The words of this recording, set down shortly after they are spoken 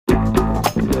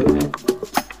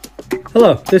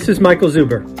Hello, this is Michael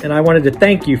Zuber, and I wanted to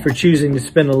thank you for choosing to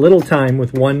spend a little time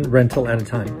with one rental at a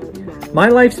time. My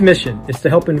life's mission is to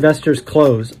help investors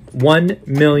close 1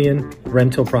 million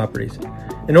rental properties.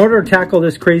 In order to tackle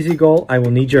this crazy goal, I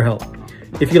will need your help.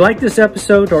 If you like this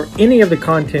episode or any of the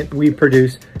content we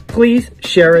produce, please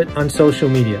share it on social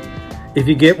media. If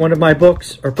you get one of my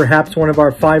books or perhaps one of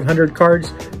our 500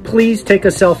 cards, please take a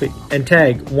selfie and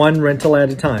tag one rental at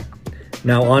a time.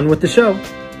 Now on with the show.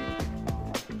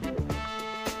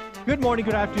 Good morning,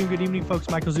 good afternoon, good evening, folks.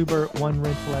 Michael Zuber, one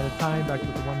rental at a time. Back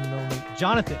with the one and only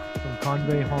Jonathan from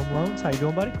Conway Home Loans. How you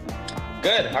doing, buddy?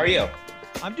 Good. How are you?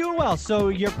 I'm doing well. So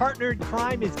your partner in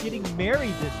crime is getting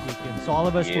married this weekend. So all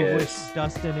of us will wish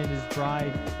Dustin and his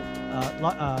bride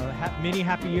many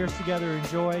happy years together.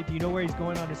 Enjoy. Do you know where he's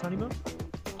going on his honeymoon?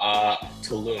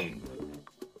 Tulum.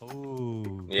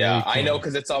 Oh, yeah, cool. I know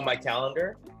because it's on my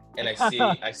calendar, and I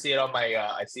see it on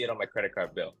my credit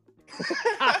card bill.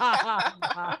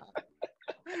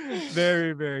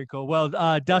 Very, very cool. Well,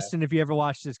 Dustin, if you ever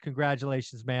watch this,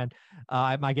 congratulations, man.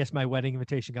 I guess my wedding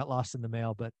invitation got lost in the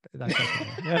mail, but that's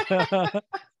okay.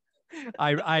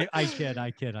 I kid.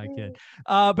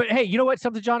 But hey, you know what?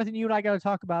 Something, Jonathan, you and I got to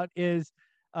talk about is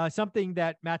something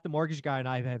that Matt, the mortgage guy, and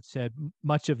I have said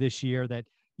much of this year that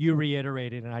you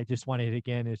reiterated, and I just wanted it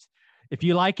again, is if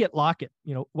you like it, lock it.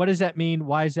 You know, what does that mean?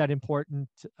 Why is that important?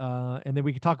 And then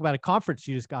we can talk about a conference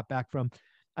you just got back from.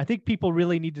 I think people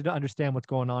really need to understand what's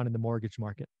going on in the mortgage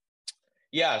market.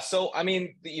 Yeah. So, I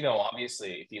mean,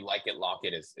 obviously, if you like it, lock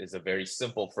it is a very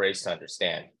simple phrase to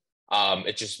understand.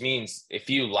 It just means if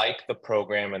you like the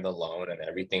program and the loan and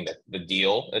everything, that the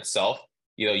deal itself,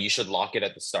 you should lock it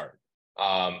at the start.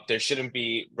 There shouldn't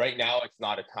be, right now, it's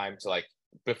not a time to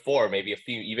before, maybe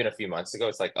even a few months ago,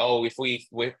 it's like, oh, if we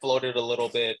floated a little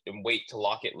bit and wait to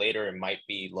lock it later, it might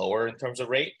be lower in terms of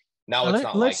rate. Now it's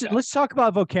not like that. Let's talk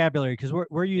about vocabulary, because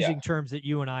we're using terms that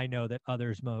you and I know that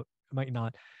others might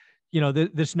not.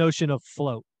 This notion of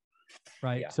float,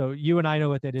 right? Yeah. So you and I know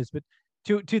what that is, but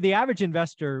to the average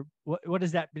investor, what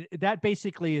is that? That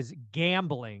basically is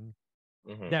gambling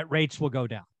that rates will go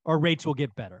down or rates will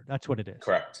get better. That's what it is.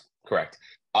 Correct.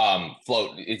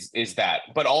 Float is that,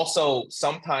 but also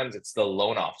sometimes it's the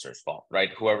loan officer's fault, right?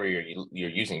 Whoever you're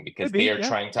using, because they are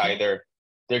trying to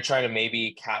they're trying to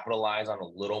maybe capitalize on a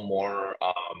little more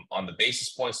on the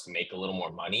basis points to make a little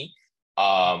more money,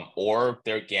 or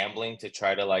they're gambling to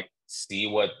try to see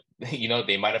what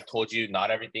they might have told you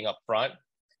not everything up front,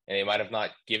 and they might have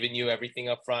not given you everything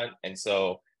up front, and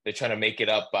so they're trying to make it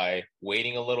up by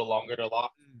waiting a little longer to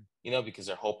lock. Because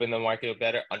they're hoping the market will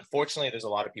better. Unfortunately, there's a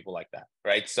lot of people like that,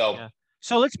 right? So,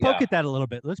 So let's poke at that a little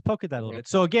bit. bit.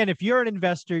 So again, if you're an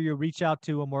investor, you reach out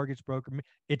to a mortgage broker.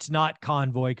 It's not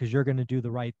Convoy, because you're going to do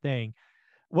the right thing.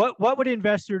 What would an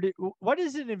investor do? What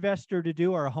is an investor to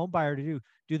do or a home buyer to do?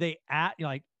 Do they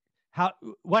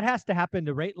what has to happen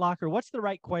to rate lock, or what's the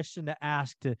right question to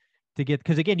ask to get?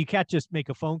 Because again, you can't just make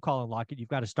a phone call and lock it. You've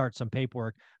got to start some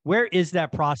paperwork. Where is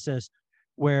that process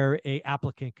where a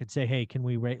applicant could say, hey, can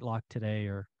we rate lock today?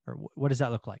 Or what does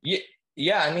that look like?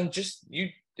 Yeah. I mean,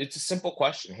 it's a simple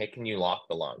question. Hey, can you lock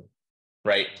the loan?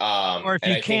 Right. Or if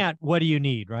you can't, what do you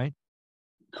need? Right.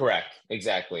 Correct.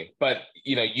 Exactly. But,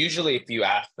 usually if you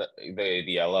ask the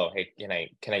LO, hey,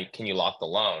 can you lock the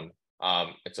loan?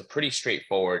 It's a pretty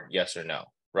straightforward yes or no.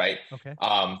 Right. Okay.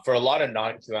 For a lot of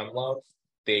non-QM loans,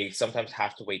 they sometimes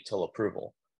have to wait till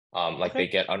approval. They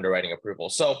get underwriting approval.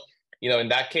 So, in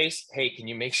that case, hey, can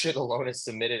you make sure the loan is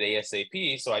submitted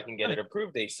ASAP so I can get it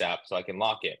approved ASAP so I can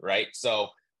lock it, right? So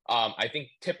I think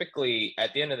typically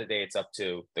at the end of the day, it's up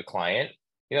to the client.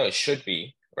 It should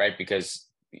be, right? Because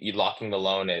locking the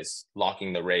loan is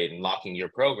locking the rate and locking your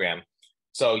program.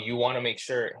 So you want to make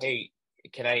sure, hey,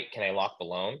 can I lock the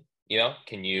loan?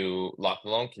 Can you lock the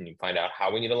loan? Can you find out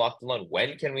how we need to lock the loan?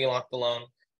 When can we lock the loan?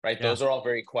 Right? Yeah. Those are all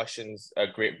very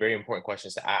important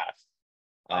questions to ask.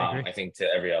 I think to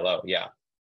every LO. Yeah.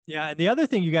 Yeah. And the other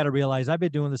thing you got to realize, I've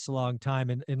been doing this a long time,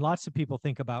 and lots of people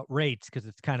think about rates because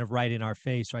it's kind of right in our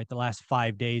face, right? The last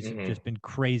 5 days have just been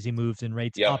crazy moves in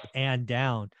rates up and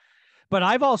down. But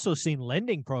I've also seen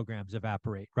lending programs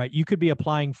evaporate, right? You could be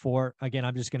applying for, again,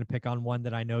 I'm just going to pick on one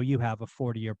that I know you have, a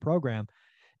 40-year program.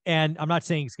 And I'm not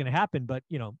saying it's going to happen, but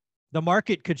the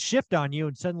market could shift on you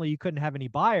and suddenly you couldn't have any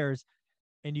buyers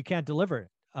and you can't deliver it.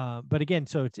 But again,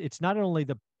 so it's not only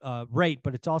the rate,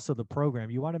 but it's also the program.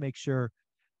 You want to make sure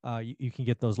you can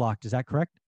get those locked. Is that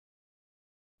correct?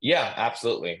 Yeah,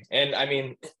 absolutely. And I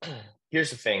mean,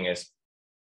 here's the thing is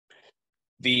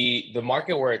the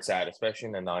market where it's at, especially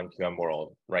in the non-QM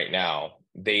world right now,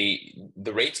 the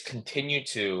rates continue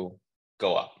to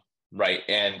go up, right?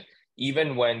 And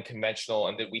even when conventional,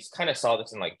 and we kind of saw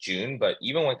this in like June, but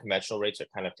even when conventional rates are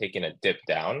kind of taking a dip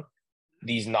down,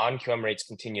 these non-QM rates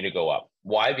continue to go up.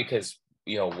 Why? Because,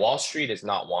 Wall Street is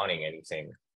not wanting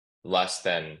anything less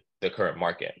than the current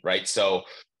market, right? So,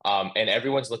 and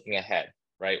everyone's looking ahead,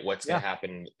 right? What's going to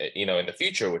happen, in the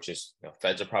future, which is,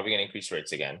 Feds are probably going to increase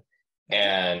rates again.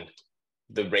 And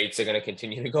the rates are going to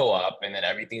continue to go up, and then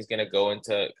everything's going to go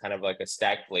into kind of like a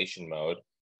stagflation mode.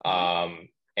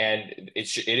 And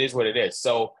it is what it is.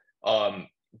 So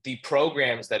the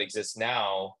programs that exist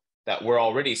now that we're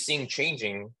already seeing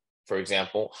changing, for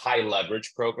example, high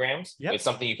leverage programs, it's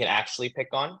something you can actually pick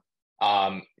on.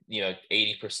 80%,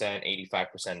 85%,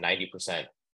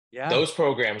 90%. Those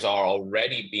programs are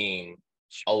already being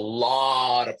a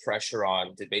lot of pressure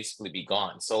on to basically be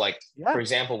gone. So like, for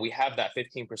example, we have that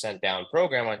 15% down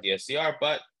program on DSCR,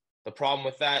 but the problem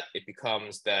with that, it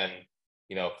becomes then,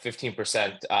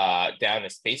 15% down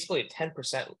is basically a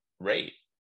 10% rate.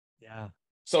 Yeah.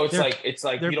 So it's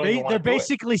like you don't even want to do it. They're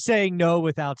basically saying no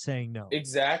without saying no.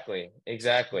 Exactly.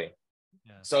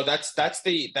 Yeah. So that's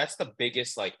the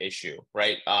biggest like issue,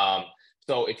 right?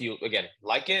 So if you, again,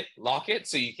 like it, lock it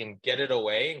so you can get it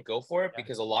away and go for it,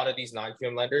 because a lot of these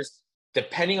non-QM lenders,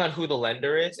 depending on who the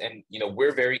lender is, and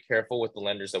we're very careful with the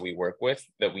lenders that we work with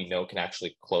that we know can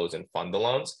actually close and fund the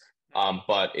loans.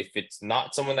 But if it's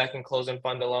not someone that can close and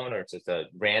fund a loan, or it's just a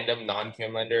random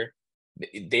non-QM lender,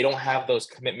 they don't have those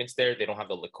commitments there. They don't have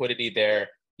the liquidity there.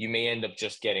 You may end up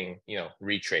just getting,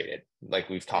 retraded, like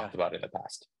we've talked about in the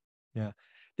past. Yeah.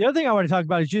 The other thing I want to talk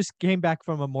about is just came back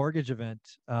from a mortgage event.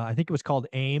 I think it was called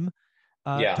AIM.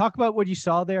 Talk about what you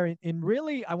saw there. And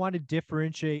really, I want to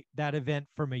differentiate that event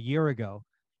from a year ago,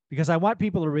 because I want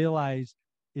people to realize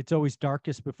it's always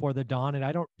darkest before the dawn. And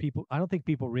I don't think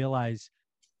people realize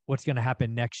what's going to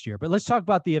happen next year. But let's talk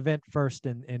about the event first,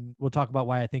 and we'll talk about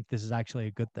why I think this is actually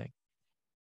a good thing.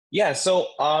 Yeah, so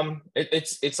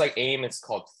it's like AIM, it's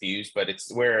called Fuse, but it's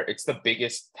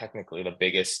technically the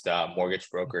biggest mortgage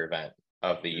broker event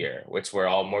of the year, which where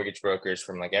all mortgage brokers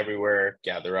from like everywhere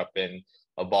gather up in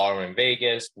a ballroom in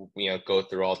Vegas, go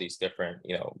through all these different,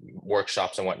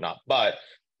 workshops and whatnot. But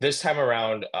this time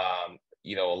around,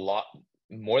 a lot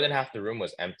more than half the room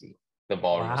was empty. The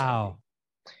ballroom was empty.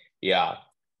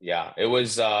 Yeah. It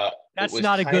was that's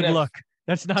not a good look.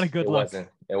 That's not a good look.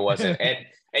 It wasn't.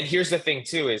 And here's the thing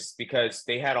too, is because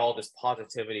they had all this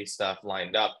positivity stuff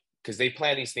lined up, because they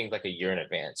plan these things like a year in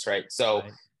advance, right? So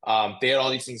they had all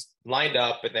these things lined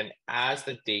up, but then as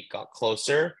the date got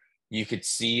closer, you could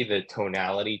see the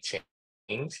tonality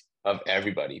change of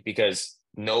everybody, because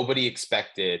nobody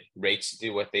expected rates to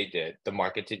do what they did, the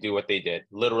market to do what they did,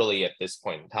 literally at this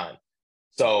point in time.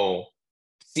 So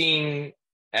seeing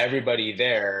everybody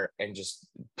there and just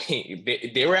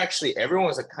they were actually, everyone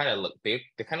was they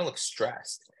kind of looked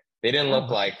stressed. They didn't look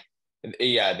like,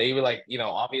 they were like,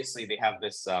 obviously they have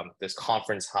this this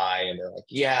conference high, and they're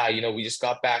like, we just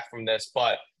got back from this,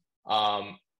 but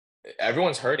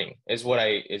everyone's hurting is what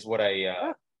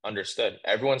I understood.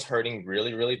 Everyone's hurting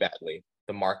really, really badly.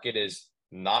 The market is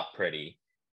not pretty.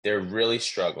 They're really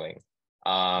struggling.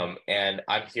 And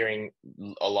I'm hearing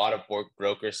a lot of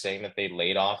brokers saying that they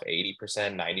laid off 80%,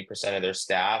 90% of their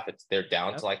staff. They're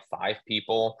down to like 5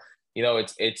 people.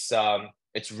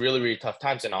 It's really, really tough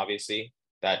times. And obviously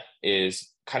that is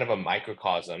kind of a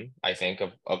microcosm, I think,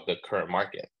 of the current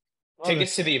market.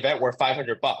 Tickets to the event were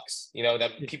 $500,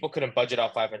 that people couldn't budget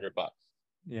out $500.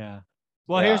 Yeah.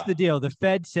 Well, here's the deal. The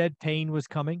Fed said pain was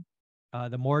coming.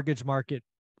 The mortgage market,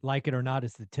 like it or not,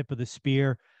 is the tip of the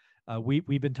spear.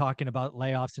 We've been talking about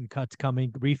layoffs and cuts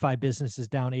coming. Refi business is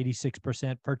down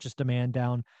 86%. Purchase demand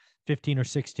down 15 or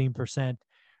 16%.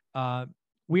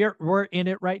 We're in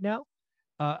it right now.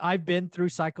 I've been through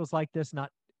cycles like this, not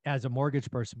as a mortgage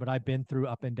person, but I've been through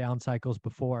up and down cycles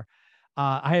before.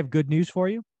 I have good news for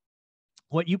you.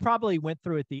 What you probably went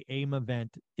through at the AIM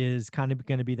event is kind of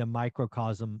going to be the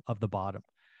microcosm of the bottom.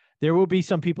 There will be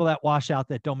some people that wash out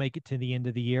that don't make it to the end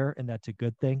of the year, and that's a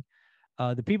good thing.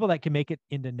 The people that can make it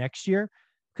into next year,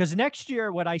 because next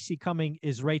year, what I see coming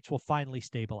is rates will finally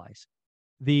stabilize.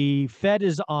 The Fed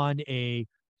is on a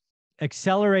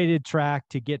accelerated track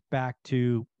to get back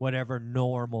to whatever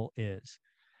normal is.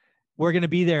 We're going to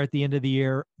be there at the end of the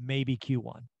year, maybe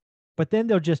Q1, but then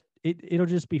it'll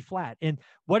just be flat. And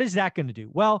what is that going to do?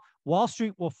 Well, Wall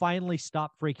Street will finally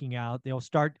stop freaking out. They'll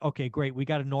start, okay, great. We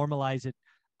got to normalize it,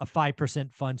 a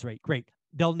 5% funds rate. Great.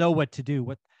 They'll know what to do.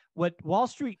 What Wall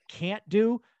Street can't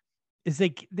do is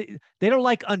they don't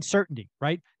like uncertainty,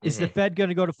 right? Is the Fed going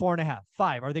to go to 4.5,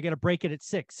 5? Are they going to break it at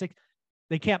 6?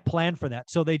 They can't plan for that.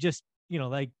 So they just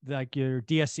like your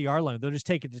DSCR loan. They'll just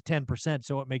take it to 10%,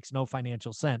 so it makes no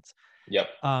financial sense. Yep.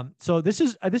 So this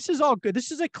is all good.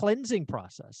 This is a cleansing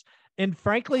process. And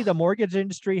frankly, the mortgage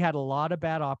industry had a lot of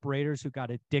bad operators who got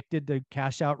addicted to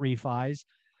cash out refis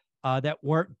that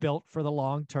weren't built for the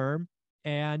long term.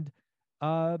 And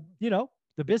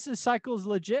the business cycle is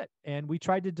legit. And we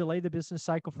tried to delay the business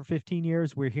cycle for 15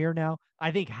 years. We're here now.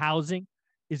 I think housing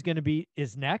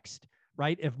is next,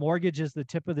 right? If mortgage is the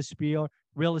tip of the spear,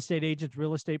 real estate agents,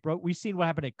 real estate broke. We've seen what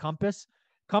happened at Compass.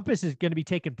 Compass is going to be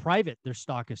taken private. Their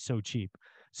stock is so cheap.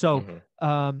 So,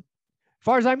 as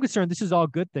far as I'm concerned, this is all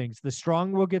good things. The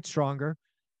strong will get stronger.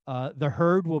 The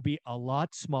herd will be a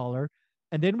lot smaller.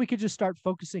 And then we could just start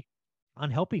focusing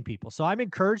on helping people. So I'm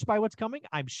encouraged by what's coming.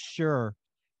 I'm sure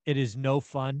it is no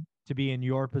fun to be in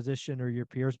your position or your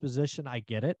peer's position. I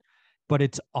get it, but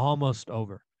it's almost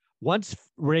over. Once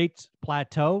rates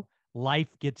plateau, life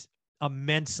gets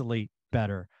immensely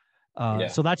better.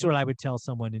 So that's what I would tell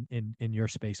someone in your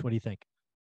space. What do you think?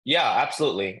 Yeah,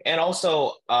 absolutely. And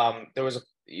also, there was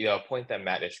a point that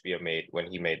Matt Ishbia made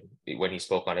when he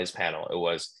spoke on his panel. It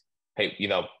was, hey,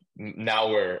 now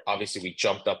we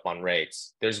jumped up on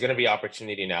rates. There's going to be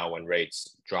opportunity now when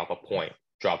rates drop a point,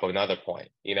 drop another point.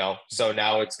 So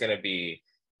now it's going to be,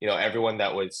 everyone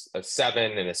that was a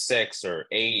 7 and a 6 or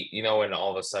 8, and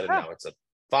all of a sudden now it's a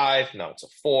 5, now it's a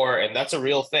 4, and that's a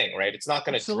real thing, right? It's not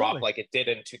going to drop like it did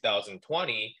in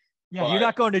 2020. Yeah, you're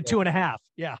not going to 2.5.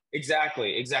 Yeah,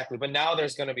 exactly. But now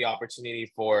there's going to be opportunity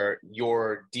for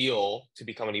your deal to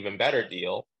become an even better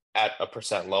deal at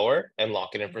 1% lower and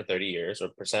lock it in for 30 years, or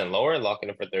 1% lower and lock it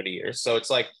in for 30 years. So it's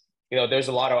like, there's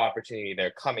a lot of opportunity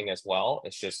there coming as well.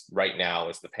 It's just right now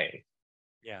is the pain.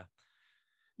 Yeah.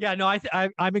 Yeah, no,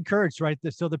 I'm encouraged, right?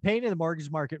 So the pain in the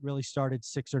mortgage market really started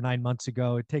 6 or 9 months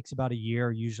ago. It takes about a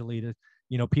year usually to,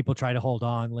 people try to hold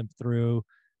on, limp through,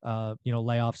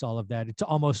 layoffs, all of that. It's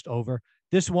almost over.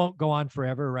 This won't go on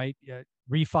forever, right?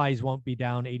 Refis won't be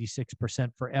down 86%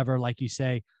 forever. Like you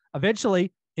say,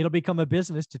 eventually it'll become a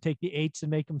business to take the 8s and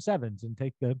make them 7s, and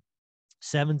take the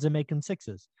 7s and make them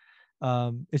 6s.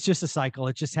 It's just a cycle.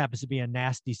 It just happens to be a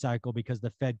nasty cycle because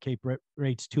the Fed kept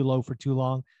rates too low for too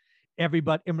long.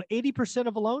 80%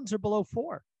 of the loans are below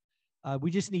 4. We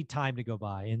just need time to go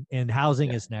by, and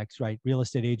housing is next, right? Real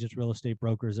estate agents, real estate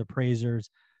brokers,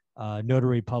 appraisers,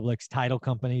 notary publics, title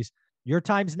companies. Your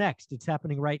time's next. It's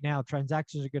happening right now.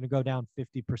 Transactions are going to go down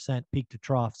 50% peak to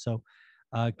trough. So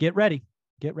get ready.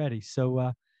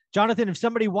 So Jonathan, if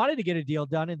somebody wanted to get a deal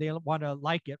done and they want to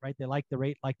like it, right? They like the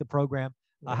rate, like the program.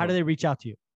 How do they reach out to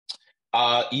you?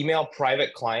 Email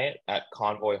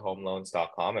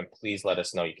privateclient@convoyhomeloans.com, and please let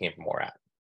us know you came from Morat.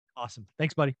 Awesome.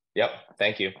 Thanks, buddy. Yep.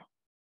 Thank you.